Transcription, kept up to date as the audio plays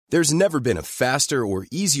There's never been a faster or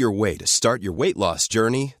easier way to start your weight loss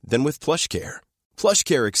journey than with PlushCare.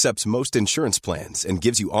 PlushCare accepts most insurance plans and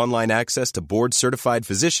gives you online access to board-certified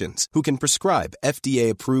physicians who can prescribe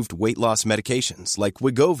FDA-approved weight loss medications like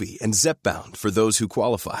Wegovy and Zepbound for those who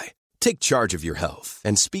qualify. Take charge of your health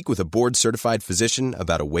and speak with a board-certified physician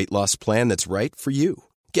about a weight loss plan that's right for you.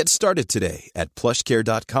 Get started today at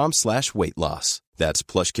plushcare.com/weight loss. That's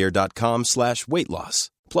plushcare.com/weight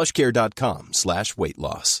loss. plushcare.com/weight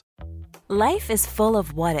loss. Life is full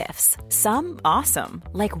of what-ifs. Some awesome,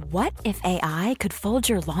 like what if AI could fold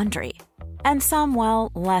your laundry? And some, well,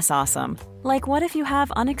 less awesome, like what if you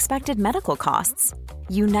have unexpected medical costs?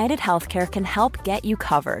 United Healthcare can help get you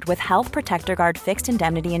covered with Health Protector Guard fixed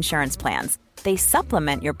indemnity insurance plans. They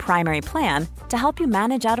supplement your primary plan to help you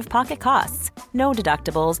manage out-of-pocket costs. No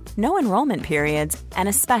deductibles, no enrollment periods, and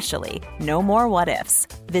especially no more what-ifs.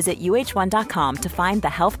 Visit uh1.com to find the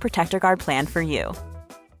Health Protector Guard plan for you.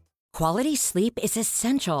 Quality sleep is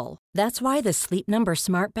essential. That's why the Sleep Number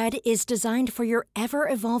Smart Bed is designed for your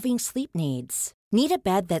ever-evolving sleep needs. Need a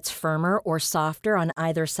bed that's firmer or softer on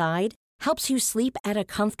either side? Helps you sleep at a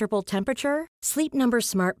comfortable temperature? Sleep Number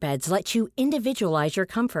Smart Beds let you individualize your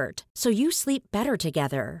comfort so you sleep better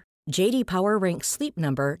together. J.D. Power ranks Sleep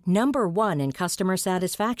Number number 1 in customer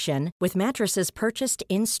satisfaction with mattresses purchased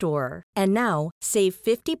in-store. And now, save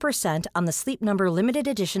 50% on the Sleep Number Limited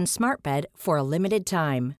Edition Smart Bed for a limited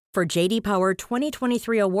time. For J.D. Power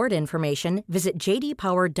 2023 award information, visit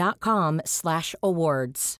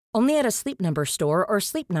jdpower.com/awards. Only at a Sleep Number store or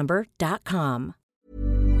sleepnumber.com.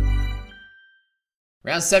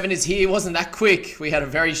 Round 7 is here. Wasn't that quick? We had a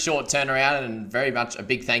very short turnaround, and very much a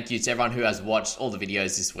big thank you to everyone who has watched all the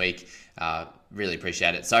videos this week. Really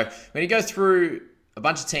appreciate it. So we're going to go through a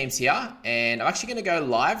bunch of teams here, and I'm actually going to go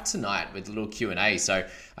live tonight with a little Q&A. So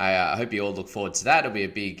I hope you all look forward to that. It'll be a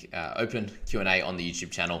big open Q&A on the YouTube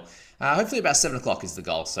channel. Hopefully about 7 o'clock is the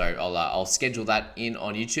goal. So I'll schedule that in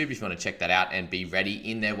on YouTube if you want to check that out and be ready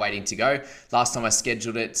in there waiting to go. Last time I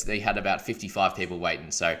scheduled it, they had about 55 people waiting.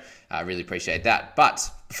 So I really appreciate that. But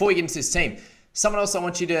before we get into this team, someone else I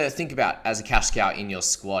want you to think about as a cash cow in your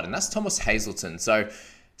squad, and that's Thomas Hazelton. So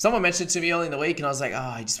someone mentioned to me early in the week, and I was like,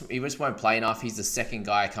 he just won't play enough. He's the second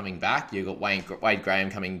guy coming back. You've got Wade Graham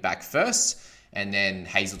coming back first, and then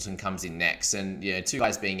Hazelton comes in next. And two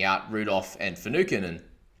guys being out, Rudolph and Finucane, and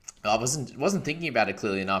I wasn't thinking about it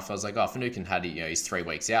clearly enough. I was like, Finucane had he's 3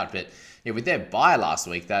 weeks out, but with their bye last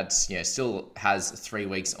week, that still has 3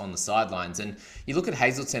 weeks on the sidelines. And you look at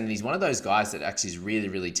Hazelton, and he's one of those guys that actually is really,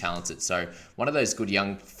 really talented. So one of those good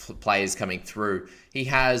young players coming through. He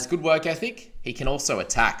has good work ethic. He can also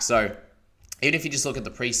attack. So even if you just look at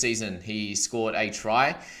the preseason, he scored a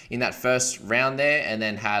try in that first round there, and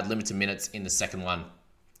then had limited minutes in the second one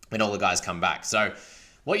when all the guys come back. So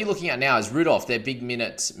what you're looking at now is Rudolph, their big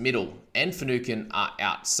minute middle, and Finucane are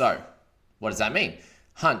out. So what does that mean?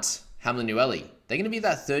 Hunt, Hamlin-Ueli, they're going to be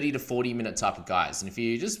that 30 to 40 minute type of guys. And if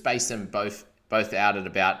you just base them both out at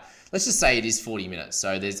about, let's just say it is 40 minutes.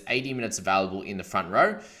 So there's 80 minutes available in the front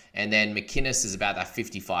row. And then McInnes is about that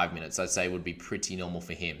 55 minutes, I'd say would be pretty normal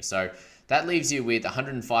for him. So that leaves you with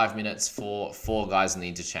 105 minutes for 4 guys in the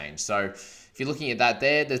interchange. So if you're looking at that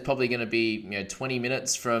there's probably going to be 20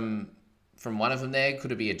 minutes from one of them there.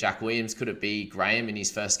 Could it be a Jack Williams? Could it be Graham in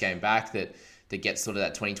his first game back that gets sort of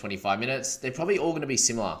that 20, 25 minutes? They're probably all going to be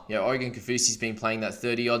similar. Oregon Kafusi's been playing that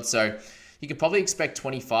 30 odd. So you could probably expect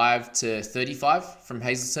 25 to 35 from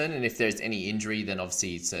Hazelton. And if there's any injury, then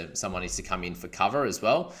obviously someone needs to come in for cover as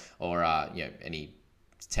well. Or, any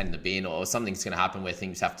 10 in the bin or something's going to happen where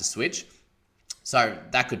things have to switch. So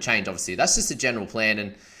that could change, obviously. That's just a general plan.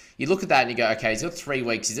 And you look at that and you go, okay, he's got 3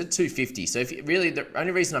 weeks. He's at 250. So the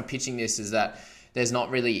only reason I'm pitching this is that there's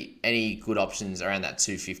not really any good options around that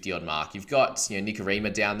 250 odd mark. You've got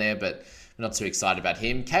Nicarima down there, but I'm not too excited about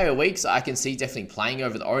him. KO Weeks, I can see definitely playing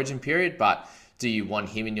over the Origin period, but do you want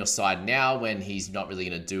him in your side now when he's not really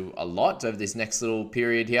going to do a lot over this next little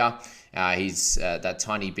period here? He's that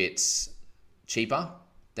tiny bit cheaper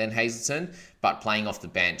than Hazelton, but playing off the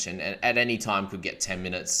bench and at any time could get 10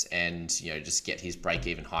 minutes and just get his break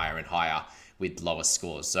even higher and higher with lower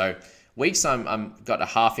scores. So Weeks I'm got a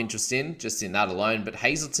half interest in just in that alone, but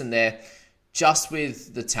Hazelton there just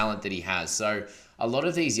with the talent that he has. So a lot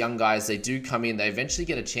of these young guys, they do come in, they eventually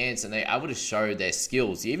get a chance and they're able to show their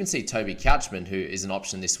skills. You even see Toby Couchman, who is an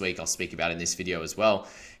option this week, I'll speak about in this video as well.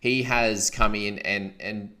 He has come in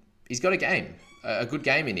and he's got a good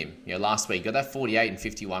game in him. Last week, got that 48 and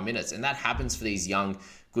 51 minutes. And that happens for these young,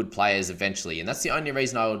 good players eventually. And that's the only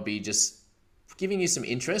reason I would be just giving you some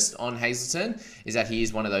interest on Hazelton, is that he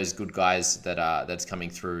is one of those good guys that's coming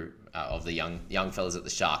through of the young fellas at the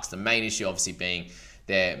Sharks. The main issue obviously being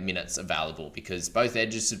their minutes available, because both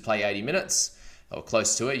edges should play 80 minutes or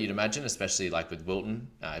close to it, you'd imagine, especially like with Wilton.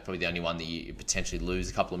 Probably the only one that you potentially lose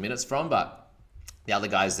a couple of minutes from, but the other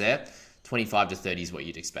guys there, 25 to 30 is what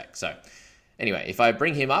you'd expect. So anyway, if I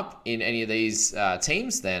bring him up in any of these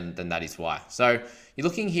teams, then that is why. So you're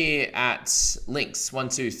looking here at links 1,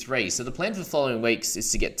 2, 3. So the plan for the following weeks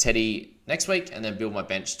is to get Teddy next week and then build my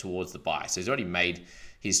bench towards the bye. So he's already made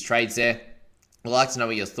his trades there. I'd like to know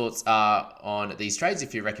what your thoughts are on these trades,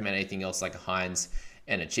 if you recommend anything else like a Hines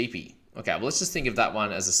and a cheapie. Okay, well, let's just think of that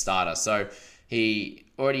one as a starter. So he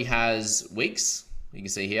already has Weeks. You can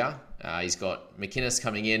see here. He's got McInnes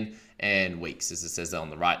coming in and Weeks, as it says there on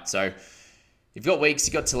the right. So you've got Weeks,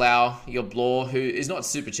 you've got Talau, you've got Blore, who is not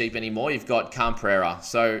super cheap anymore. You've got Cam Pereira.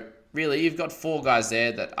 So really, you've got 4 guys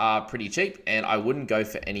there that are pretty cheap, and I wouldn't go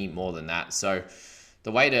for any more than that. So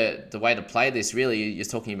the way to play this, really, you're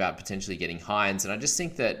talking about potentially getting Hines. And I just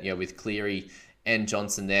think that, with Cleary and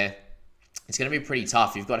Johnson there, it's going to be pretty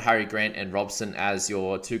tough. You've got Harry Grant and Robson as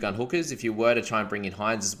your 2-gun hookers. If you were to try and bring in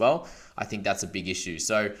Hines as well, I think that's a big issue.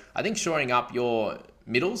 So I think shoring up your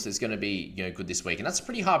middles is going to be good this week. And that's a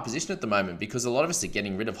pretty hard position at the moment, because a lot of us are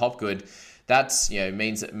getting rid of Hopgood. That's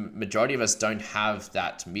means that majority of us don't have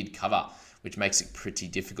that mid cover, which makes it pretty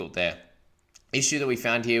difficult there. Issue that we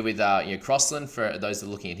found here with Crossland, for those that are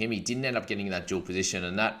looking at him, he didn't end up getting that dual position,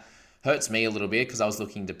 and that hurts me a little bit, because I was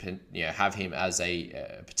looking to have him as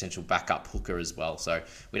a potential backup hooker as well. So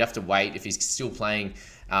we'd have to wait. If he's still playing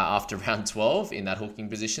after round 12 in that hooking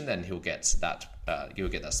position, then he'll get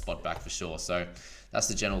that spot back for sure. So that's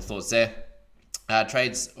the general thoughts there.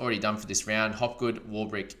 Trades already done for this round: Hopgood,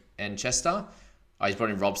 Warbrick, and Chester. He's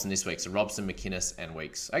brought in Robson this week. So Robson, McInnes, and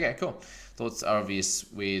Weeks. Okay, cool. Thoughts are obvious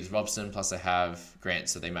with Robson, plus I have Grant,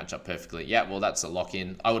 so they match up perfectly. Yeah, well, that's a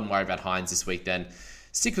lock-in. I wouldn't worry about Hines this week then.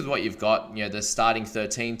 Stick with what you've got. The starting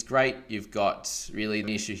 13's great. You've got, really,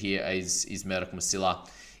 the issue here is Murdoch Masila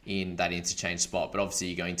in that interchange spot. But obviously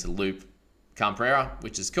you're going to loop Cam Pereira,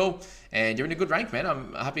 which is cool. And you're in a good rank, man.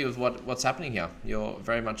 I'm happy with what's happening here. You're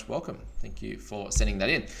very much welcome. Thank you for sending that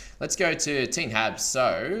in. Let's go to Teen Habs.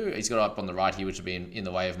 So he's got up on the right here, which will be in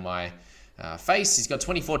the way of my face. He's got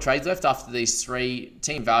 24 trades left after these 3.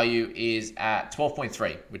 Team value is at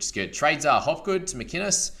 12.3, which is good. Trades are Hopgood to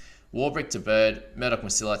McInnes, Warbrick to Bird, Murdoch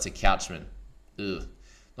Masila to Couchman. Ugh.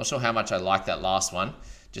 Not sure how much I like that last one.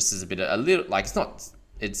 Just as a little, like,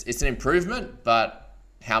 it's an improvement, but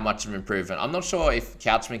how much of an improvement? I'm not sure if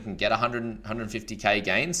Couchman can get 150k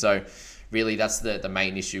gain. So really, that's the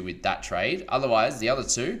main issue with that trade. Otherwise, the other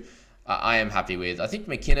 2, I am happy with. I think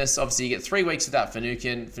McInnes, obviously, you get 3 weeks without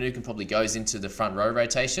Finucane. Finucane probably goes into the front row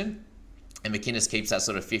rotation, and McInnes keeps that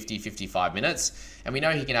sort of 50, 55 minutes. And we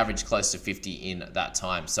know he can average close to 50 in that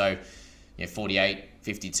time. So, 48,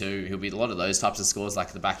 52, he'll be a lot of those types of scores like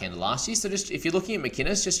at the back end of last year. So just, if you're looking at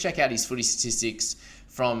McInnes, just check out his footy statistics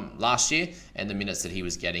from last year and the minutes that he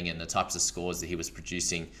was getting and the types of scores that he was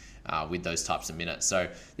producing with those types of minutes. So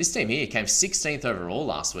this team here came 16th overall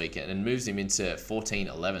last week and moves him into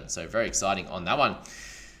 14-11. So very exciting on that one.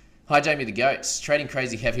 Hi, Jamie the Goat. Trading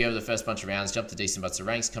crazy heavy over the first bunch of rounds. Jumped to decent butts of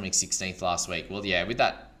ranks, coming 16th last week. Well, yeah, with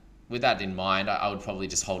that in mind, I would probably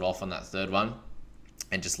just hold off on that third one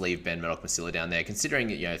and just leave Ben Murdoch Masila down there. Considering,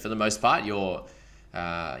 for the most part, your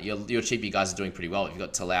cheapy guys are doing pretty well. You've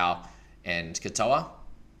got Talau and Katoa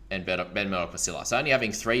and Ben Murdoch Masila. So only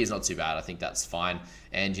having 3 is not too bad. I think that's fine.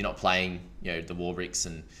 And you're not playing, the Warbricks,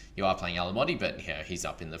 and you are playing Alamotti, but he's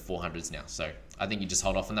up in the 400s now. So I think you just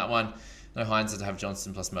hold off on that one. No Hines to have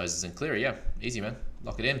Johnson plus Moses and Cleary. Yeah, easy, man.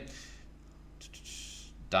 Lock it in.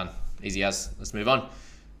 Done. Easy as. Let's move on.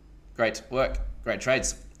 Great work. Great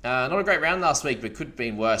trades. Not a great round last week, but could have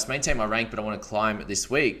been worse. Maintain my rank, but I want to climb this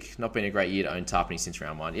week. Not been a great year to own Tarpany since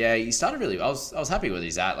round 1. Yeah, he started really well. I was happy where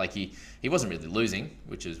he's at. Like he wasn't really losing,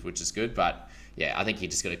 which is good. But yeah, I think he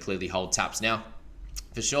just got to clearly hold taps now,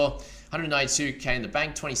 for sure. 192k in the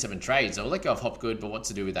bank, 27 trades. I'll let go of Hopgood, but what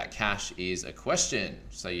to do with that cash is a question.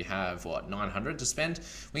 So you have, 900 to spend?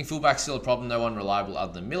 Wing fullback still a problem. No one reliable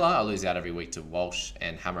other than Miller. I lose out every week to Walsh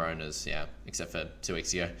and Hammer owners, except for 2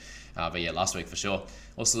 weeks ago. But yeah, last week for sure.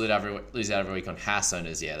 Also lose out every week on Haas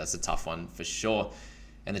owners. Yeah, that's a tough one for sure.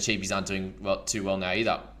 And the cheapies aren't doing too well now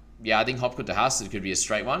either. Yeah, I think Hopgood to Haas, it could be a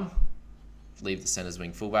straight one. Leave the centers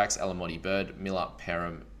wing fullbacks, Alamotti, Bird, Miller,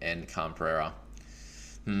 Perham, and Cam Pereira.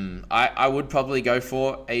 I would probably go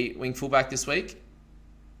for a wing fullback this week.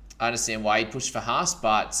 I understand why he'd push for Haas,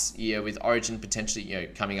 but with Origin potentially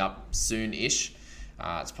coming up soon-ish,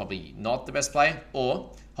 it's probably not the best play.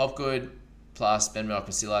 Or Hopgood plus Ben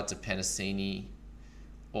Masila to Penasini,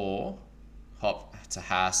 or Hop to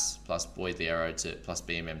Haas plus Boyd Liero to plus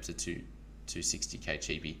BMM to 260k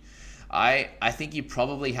cheapy. I think you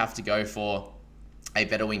probably have to go for a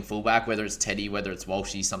better wing fullback, whether it's Teddy, whether it's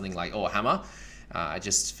Walshy, something like, or Hammer,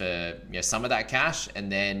 just for some of that cash.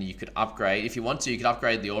 And then you could upgrade, if you want to, you could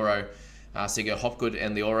upgrade Lioro. So you go Hopgood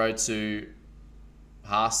and Lioro to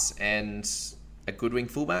Haas and a good wing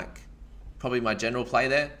fullback. Probably my general play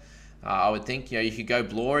there. I would think, you could go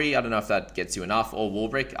Blory. I don't know if that gets you enough, or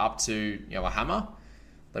Warbrick up to, a Hammer.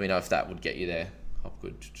 Let me know if that would get you there.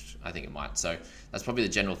 Hopgood, I think it might. So that's probably the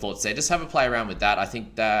general thoughts there. Just have a play around with that. I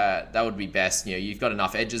think that would be best. You've got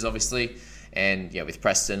enough edges, obviously, and with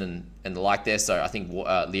Preston and the like there. So I think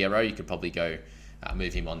Lioro, you could probably go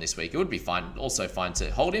move him on this week. It would be fine. Also fine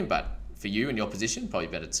to hold him, but for you in your position, probably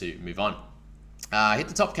better to move on. Hit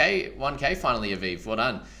the top 1K finally, Aviv. Well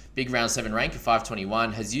done. Big round 7 rank of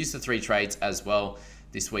 521. Has used the 3 trades as well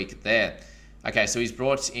this week there. Okay, so he's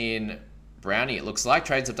brought in Brownie, it looks like.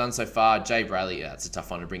 Trades have done so far. Jay Brayley, that's a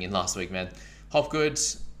tough one to bring in last week, man. Hopgood,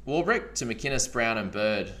 Warbrick to McInnes, Brown and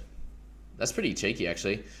Bird. That's pretty cheeky,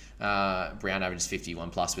 actually. Brown averages 51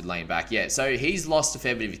 plus with laying back. Yeah, so he's lost a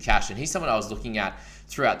fair bit of his cash, and he's someone I was looking at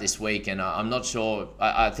throughout this week, and I'm not sure.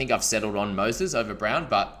 I think I've settled on Moses over Brown,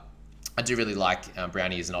 but I do really like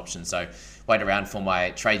Brownie as an option. So wait around for my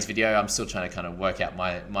trades video. I'm still trying to kind of work out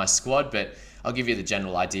my squad, but I'll give you the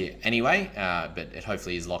general idea anyway. But it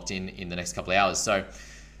hopefully is locked in the next couple of hours. So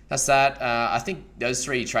that's that. I think those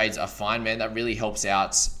 3 trades are fine, man. That really helps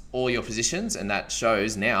out all your positions, and that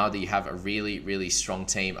shows now that you have a really, really strong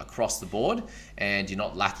team across the board, and you're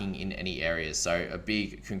not lacking in any areas. So a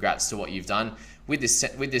big congrats to what you've done with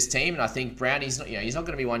this team. And I think Brownie's not, he's not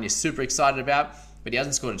going to be one you're super excited about, but he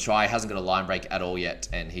hasn't scored a try, hasn't got a line break at all yet,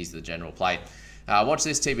 and he's the general play. Watch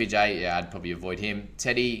this, TBJ. Yeah, I'd probably avoid him.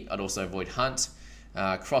 Teddy, I'd also avoid Hunt.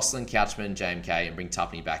 Crossland, Couchman, JMK, and bring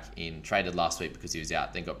Tupney back in. Traded last week because he was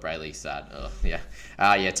out. Then got Brayley, sad.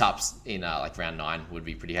 Tups in like round 9 would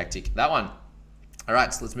be pretty hectic. That one. All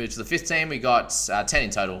right, so let's move to the 5th team. We got 10 in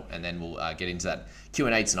total, and then we'll get into that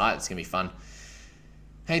Q&A tonight. It's going to be fun.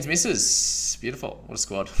 Haynes misses. Beautiful. What a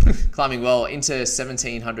squad. Climbing well into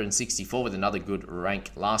 1,764 with another good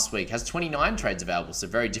rank last week. Has 29 trades available, so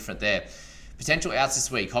very different there. Potential outs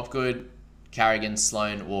this week. Hopgood, Carrigan,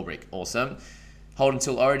 Sloan, Warbrick. Awesome. Hold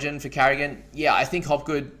until Origin for Carrigan. Yeah, I think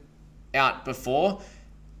Hopgood out before.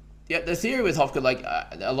 Yeah, the theory with Hopgood, like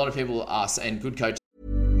a lot of people are saying, good coach.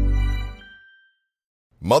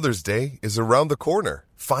 Mother's Day is around the corner.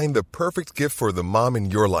 Find the perfect gift for the mom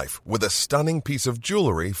in your life with a stunning piece of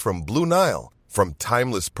jewelry from Blue Nile. From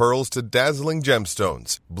timeless pearls to dazzling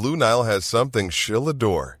gemstones, Blue Nile has something she'll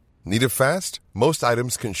adore. Need it fast? Most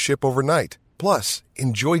items can ship overnight. Plus,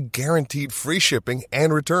 enjoy guaranteed free shipping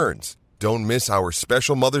and returns. Don't miss our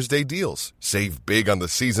special Mother's Day deals. Save big on the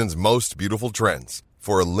season's most beautiful trends.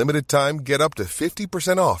 For a limited time, get up to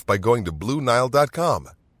 50% off by going to BlueNile.com.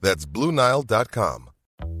 That's BlueNile.com.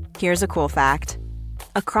 Here's a cool fact.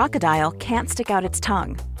 A crocodile can't stick out its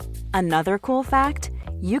tongue. Another cool fact,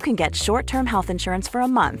 you can get short-term health insurance for a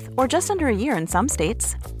month or just under a year in some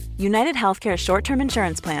states. United Healthcare short-term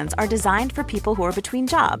insurance plans are designed for people who are between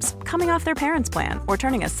jobs, coming off their parents' plan, or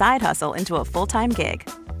turning a side hustle into a full-time gig.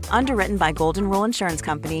 Underwritten by Golden Rule Insurance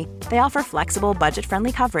Company, they offer flexible,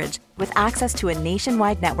 budget-friendly coverage with access to a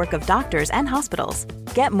nationwide network of doctors and hospitals.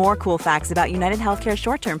 Get more cool facts about United Healthcare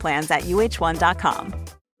short-term plans at uh1.com.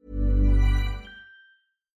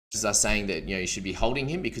 Are saying that you should be holding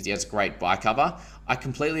him because he has great buy cover. I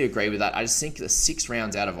completely agree with that. I just think the 6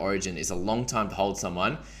 rounds out of Origin is a long time to hold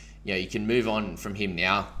someone. You can move on from him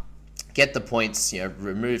now, get the points,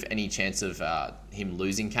 remove any chance of him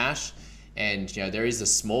losing cash. And there is a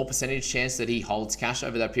small percentage chance that he holds cash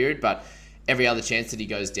over that period, but every other chance that he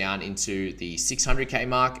goes down into the 600k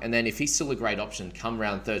mark. And then if he's still a great option come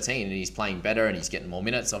round 13 and he's playing better and he's getting more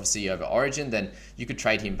minutes, obviously over Origin, then you could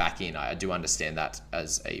trade him back in. I do understand that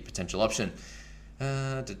as a potential option.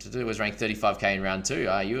 It was ranked 35k in round 2.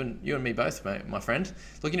 You and me both, my friend.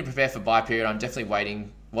 Looking to prepare for buy period. I'm definitely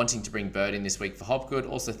wanting to bring Bird in this week for Hopgood.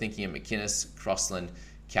 Also thinking of McInnes, Crossland,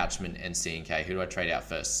 Couchman, and C&K. Who do I trade out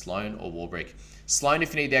first, Sloan or Warbrick? Sloan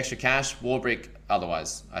if you need the extra cash, Warbrick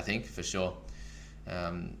otherwise, I think, for sure.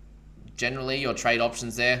 Generally, your trade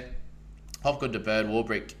options there, Hopgood to Bird,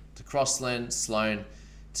 Warbrick to Crossland, Sloan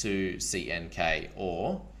to CNK,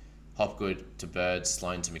 or Hopgood to Bird,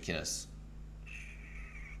 Sloan to McInnes.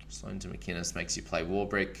 Sloan to McInnes makes you play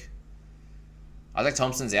Warbrick. Isaac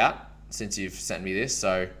Thompson's out since you've sent me this,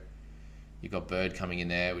 so you've got Bird coming in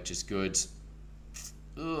there, which is good.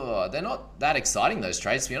 They're not that exciting, those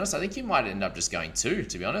trades, to be honest. I think you might end up just going 2,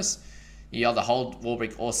 to be honest. You either hold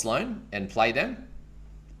Warbrick or Sloan and play them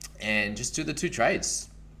and just do the 2 trades.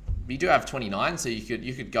 you do have 29, so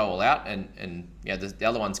you could go all out, and yeah, the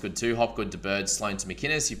other one's good too. Hopgood to Bird, Sloan to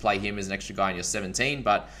McInnes. You play him as an extra guy in your 17,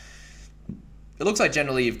 but it looks like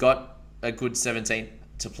generally you've got a good 17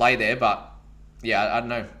 to play there, but yeah, I don't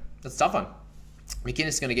know. That's a tough one. McInnes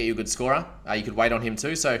is going to get you a good scorer. You could wait on him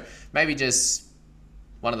too, so maybe just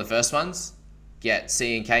one of the first ones. Get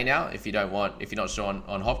C and K now if you're not sure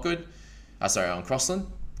on Hopgood. On Crossland.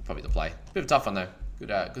 Probably the play. Bit of a tough one though.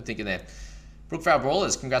 Good thinking there. Brookvale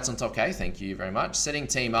Brawlers, congrats on top K. Thank you very much. Setting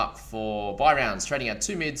team up for buy rounds. Trading out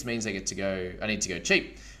 2 mids means I need to go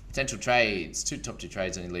cheap. Potential trades. Top 2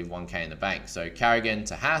 trades only leave 1K in the bank. So Carrigan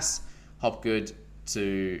to Haas, Hopgood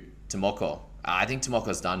to Moko. I think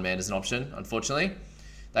Tomoko's done, man, as an option, unfortunately.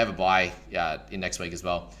 They have a buy in next week as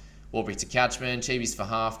well. Warbrick to Couchman, Chibi's for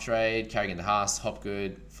half trade, Carrigan to Haas,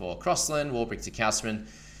 Hopgood for Crossland, Warbrick to Couchman,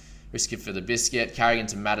 Risk it for the biscuit, Carrigan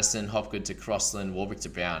to Madison, Hopgood to Crossland, Warbrick to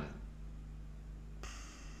Brown.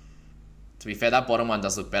 To be fair, that bottom one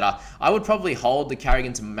does look better. I would probably hold the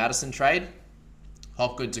Carrigan to Madison trade.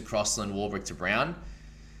 Hopgood to Crossland, Warbrick to Brown.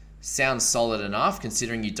 Sounds solid enough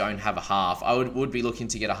considering you don't have a half. I would be looking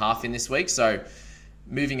to get a half in this week. So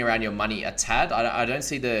moving around your money a tad. I don't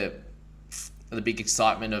see the big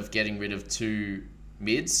excitement of getting rid of 2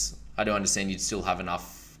 mids. I do understand you'd still have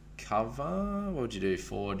enough cover. What would you do?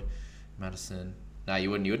 Ford, Madison. No,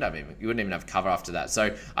 you wouldn't even have cover after that.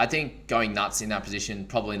 So I think going nuts in that position,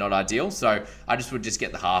 probably not ideal. So I would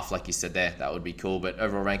get the half, like you said there. That would be cool. But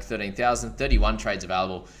overall rank 13,000, 31 trades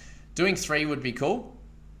available. Doing 3 would be cool.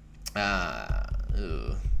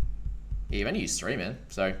 You've only used 3, man.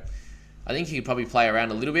 So I think you could probably play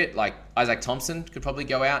around a little bit. Like Isaac Thompson could probably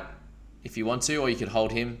go out if you want to, or you could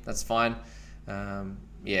hold him. That's fine.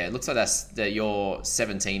 It looks like that your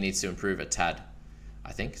 17 needs to improve a tad,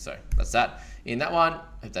 I think. So that's that. In that one,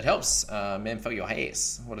 hope that helps. Man, for your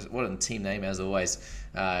ass. What a team name, as always.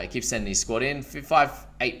 Keep sending his squad in.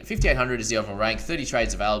 5,800 is the overall rank. 30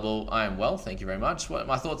 trades available. I am well. Thank you very much. What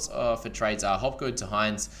my thoughts for trades are Hopgood to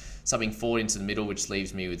Hines, subbing forward into the middle, which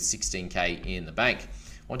leaves me with 16K in the bank.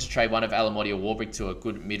 Want to trade one of Alamotti or Warbrick to a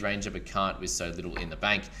good mid-ranger, but can't with so little in the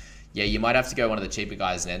bank. Yeah, you might have to go one of the cheaper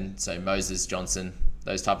guys then. So Moses, Johnson,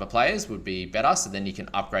 those type of players would be better. So then you can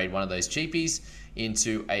upgrade one of those cheapies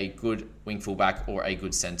into a good wing fullback or a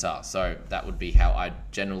good center. So that would be how I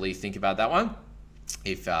generally think about that one.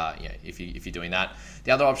 If you're doing that,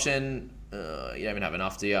 the other option, you don't even have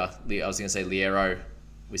enough, do you? I was going to say Liero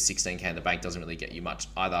with 16K in the bank doesn't really get you much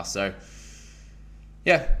either. So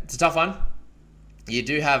yeah, it's a tough one. You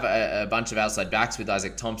do have a bunch of outside backs with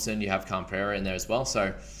Isaac Thompson. You have Campera in there as well.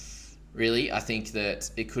 So really, I think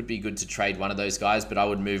that it could be good to trade one of those guys, but I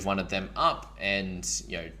would move one of them up and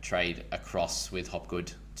trade across with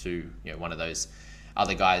Hopgood to one of those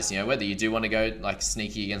other guys. Whether you do want to go like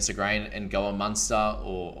sneaky against the grain and go on Munster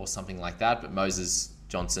or something like that, but Moses,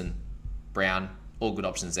 Johnson, Brown, all good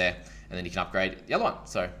options there, and then you can upgrade the other one.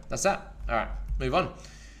 So that's that. All right, move on.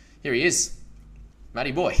 Here he is,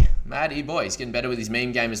 Matty Boy. He's getting better with his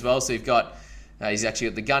meme game as well. So you've got he's actually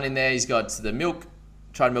got the gun in there. He's got the milk.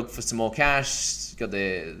 Try to milk for some more cash. Got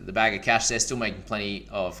the bag of cash there, still making plenty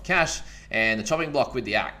of cash. And the chopping block with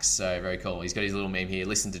the axe. So very cool. He's got his little meme here.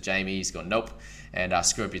 Listen to Jamie. He's got nope. And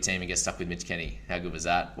screw up your team and get stuck with Mitch Kenny. How good was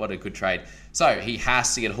that? What a good trade. So he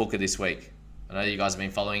has to get a hooker this week. I know you guys have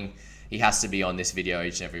been following. He has to be on this video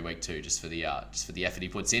each and every week too, just for the effort he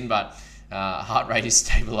puts in. But heart rate is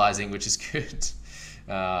stabilizing, which is good.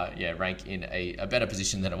 Rank in a better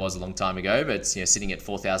position than it was a long time ago, but sitting at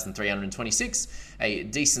 4,326, a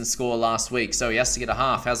decent score last week. So he has to get a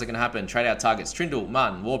half. How's it going to happen? Trade out targets: Trindle,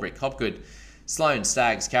 Martin, Warbrick, Hopgood, Sloan,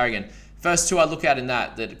 Staggs, Carrigan. First 2 I look at in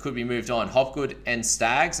that could be moved on: Hopgood and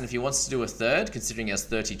Staggs. And if he wants to do a third, considering he has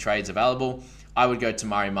 30 trades available, I would go to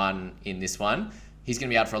Murray Martin in this one. He's going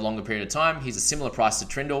to be out for a longer period of time. He's a similar price to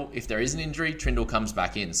Trindle. If there is an injury, Trindle comes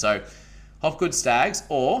back in. So Hopgood, Staggs,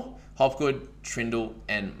 or Hopgood, Trindle,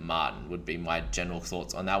 and Martin would be my general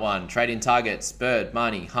thoughts on that one. Trade in targets: Bird,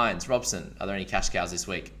 Marnie, Hines, Robson. Are there any cash cows this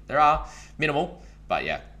week? There are. Minimal, but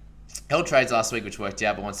yeah. Held trades last week, which worked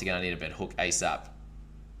out, but once again, I need a better hook ASAP.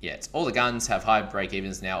 Yeah, it's all the guns have high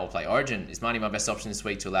break-evens now or play Origin. Is Marnie my best option this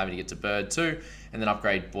week to allow me to get to Bird too, and then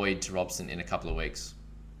upgrade Boyd to Robson in a couple of weeks?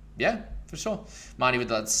 Yeah, for sure. Marnie with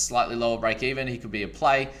that slightly lower break-even, he could be a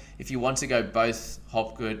play. If you want to go both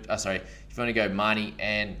Hopgood, if you want to go Marnie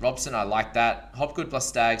and Robson, I like that. Hopgood plus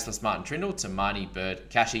Staggs plus Martin Trindle to Marnie, Bird,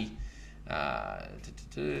 Cashy. I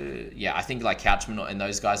think like Couchman and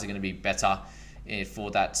those guys are going to be better for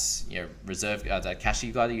that reserve, that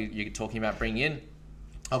Cashy guy that you're talking about bringing in.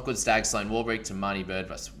 Hopgood, Staggs, Sloan, Warbrick to Marnie, Bird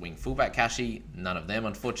plus wing fullback Cashy. None of them,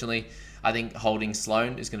 unfortunately. I think holding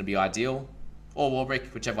Sloan is going to be ideal. or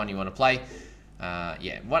Warbrick, whichever one you want to play.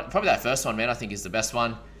 Probably that first one, man, I think is the best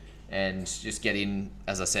one. And just get in,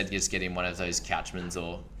 as I said, just get in one of those Couchmans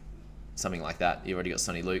or something like that. You already got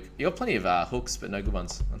Sonny Luke. You got plenty of hooks, but no good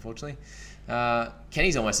ones, unfortunately.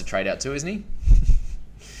 Kenny's almost a trade out too, isn't he?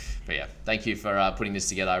 But yeah, thank you for putting this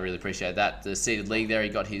together. I really appreciate that. The seeded league there, he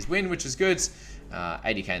got his win, which is good.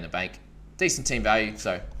 80k in the bank. Decent team value,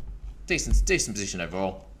 so decent position overall.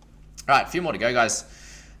 All right, a few more to go, guys.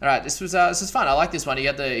 All right, this was fun. I like this one. He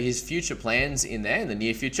had his future plans in there in the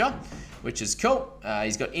near future, which is cool.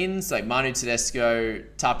 He's got ins like Manu Tedesco,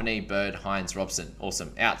 Tarpany, Bird, Hines, Robson.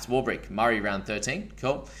 Awesome. Outs, Warbrick, Murray round 13.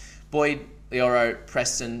 Cool. Boyd, Leoro,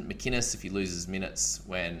 Preston, McInnes if he loses minutes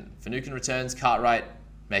when Finucane returns. Cartwright,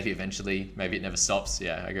 maybe eventually. Maybe it never stops.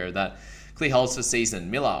 Yeah, I agree with that. Clear holds for season.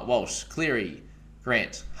 Miller, Walsh, Cleary,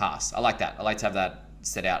 Grant, Haas. I like that. I like to have that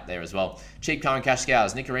set out there as well. Cheap, Current, Cash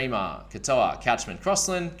Cows, Nicarima, Katoa, Couchman,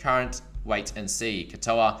 Crossland, Current, Wait and See,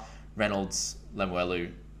 Katoa, Reynolds,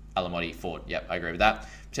 Lemuelu, Alamotti, Ford. Yep, I agree with that.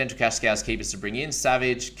 Potential Cash Cows keepers to bring in: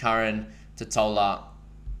 Savage, Curran, Totola,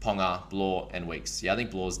 Ponga, Blore, and Weeks. Yeah, I think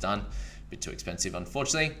Blore's done. A bit too expensive,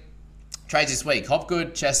 unfortunately. Trades this week: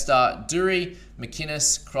 Hopgood, Chester, Dury,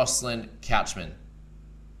 McInnes, Crossland, Couchman.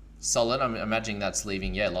 Solid. I'm imagining that's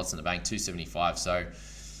leaving, lots in the bank, 275. So,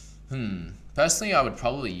 personally, I would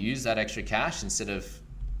probably use that extra cash instead of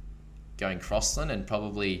going Crossland and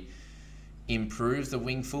probably improve the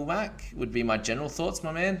wing fullback, would be my general thoughts,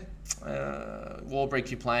 my man.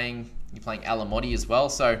 Warbrick, you're playing Alamotti as well,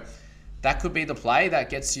 so that could be the play.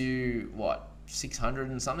 That gets you, 600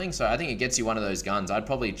 and something? So I think it gets you one of those guns. I'd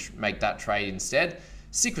probably make that trade instead.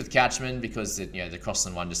 Stick with Couchman because the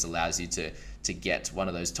Crossland one just allows you to get one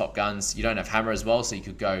of those top guns. You don't have Hammer as well, so you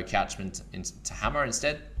could go Couchman into Hammer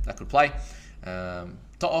instead. That could play.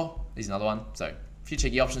 To'o is another one. So a few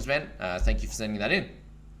cheeky options, man. Thank you for sending that in.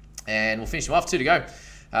 And we'll finish them off. 2 to go.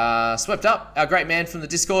 Swept up, our great man from the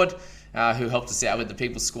Discord, who helped us out with the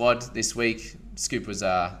People Squad this week. Scoop was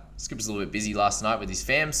a little bit busy last night with his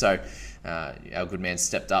fam, so our good man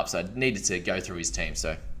stepped up. So I needed to go through his team.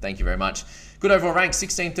 So thank you very much. Good overall rank,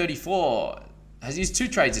 1634. Has used 2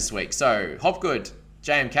 trades this week. So Hopgood,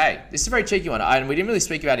 JMK. This is a very cheeky one, and we didn't really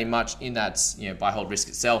speak about him much in that buy, hold, risk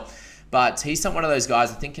itself. But he's one of those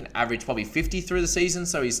guys I think can average probably 50 through the season,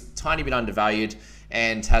 so he's a tiny bit undervalued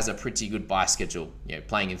and has a pretty good buy schedule.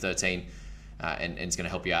 Playing in 13, and it's going to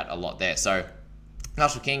help you out a lot there. So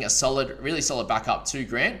Marshall King, a really solid backup to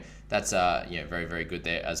Grant. That's very, very good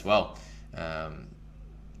there as well.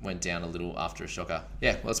 Went down a little after a shocker.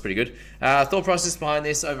 Yeah, well, that's pretty good. Thought process behind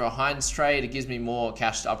this: over a Hines trade, it gives me more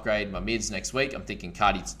cash to upgrade my mids next week. I'm thinking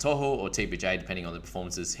Cardi to Tohu or TPJ, depending on the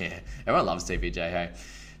performances. Yeah, everyone loves TPJ, hey.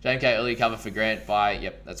 JMK early cover for Grant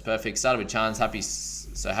by, that's perfect. Started with Chance,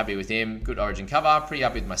 happy with him. Good origin cover. Pretty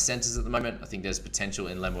happy with my centers at the moment. I think there's potential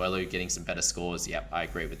in Lemuelu getting some better scores. Yep, I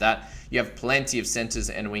agree with that. You have plenty of centers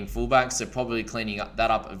and wing fullbacks, so probably cleaning that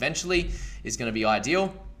up eventually is going to be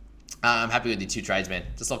ideal. I'm happy with the 2 trades, man.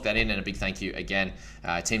 Just lock that in, and a big thank you again.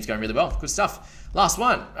 Team's going really well. Good stuff. Last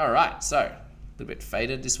one. All right, so a little bit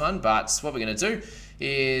faded this one, but what we're going to do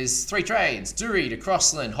is 3 trades. Dury to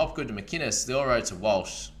Crossland, Hopgood to McInnes, Leoro to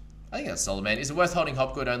Walsh. I think that's solid, man. Is it worth holding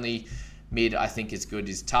Hopgood? Only mid I think is good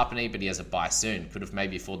is Tarpany, but he has a buy soon. Could have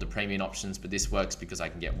maybe afforded the premium options, but this works because I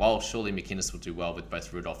can get Walsh. Surely McInnes will do well with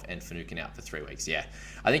both Rudolph and Finucane out for 3 weeks. Yeah,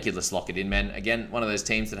 I think you'd just lock it in, man. Again, one of those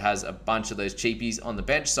teams that has a bunch of those cheapies on the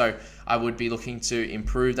bench, so I would be looking to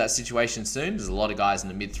improve that situation soon. There's a lot of guys in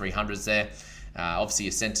the mid 300s there. Obviously,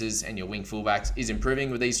 your centers and your wing fullbacks is improving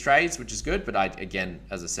with these trades, which is good, but I, again,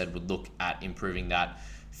 as I said, would look at improving that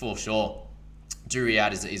for sure. Dury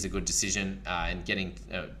out is a good decision, and getting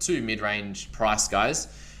 2 mid-range price guys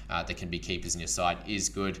that can be keepers in your side is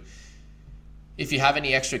good. If you have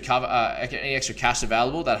any extra cash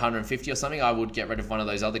available, that 150 or something, I would get rid of one of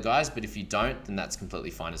those other guys. But if you don't, then that's completely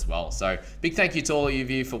fine as well. So big thank you to all of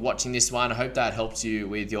you for watching this one. I hope that helps you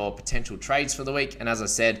with your potential trades for the week. And as I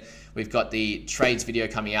said, we've got the trades video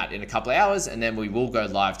coming out in a couple of hours, and then we will go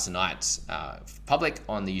live tonight, public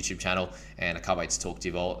on the YouTube channel, and I can't wait to talk to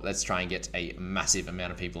you all. Let's try and get a massive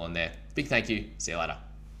amount of people on there. Big thank you. See you later.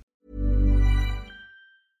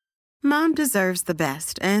 Mom deserves the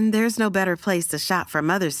best, and there's no better place to shop for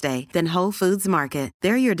Mother's Day than Whole Foods Market.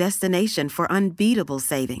 They're your destination for unbeatable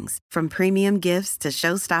savings, from premium gifts to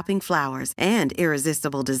show-stopping flowers and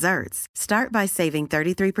irresistible desserts. Start by saving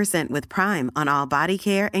 33% with Prime on all body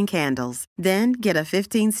care and candles. Then get a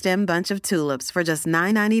 15-stem bunch of tulips for just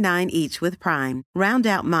 $9.99 each with Prime. Round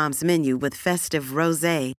out Mom's menu with festive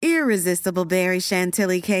rosé, irresistible berry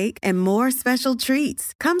chantilly cake, and more special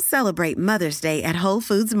treats. Come celebrate Mother's Day at Whole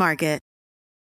Foods Market.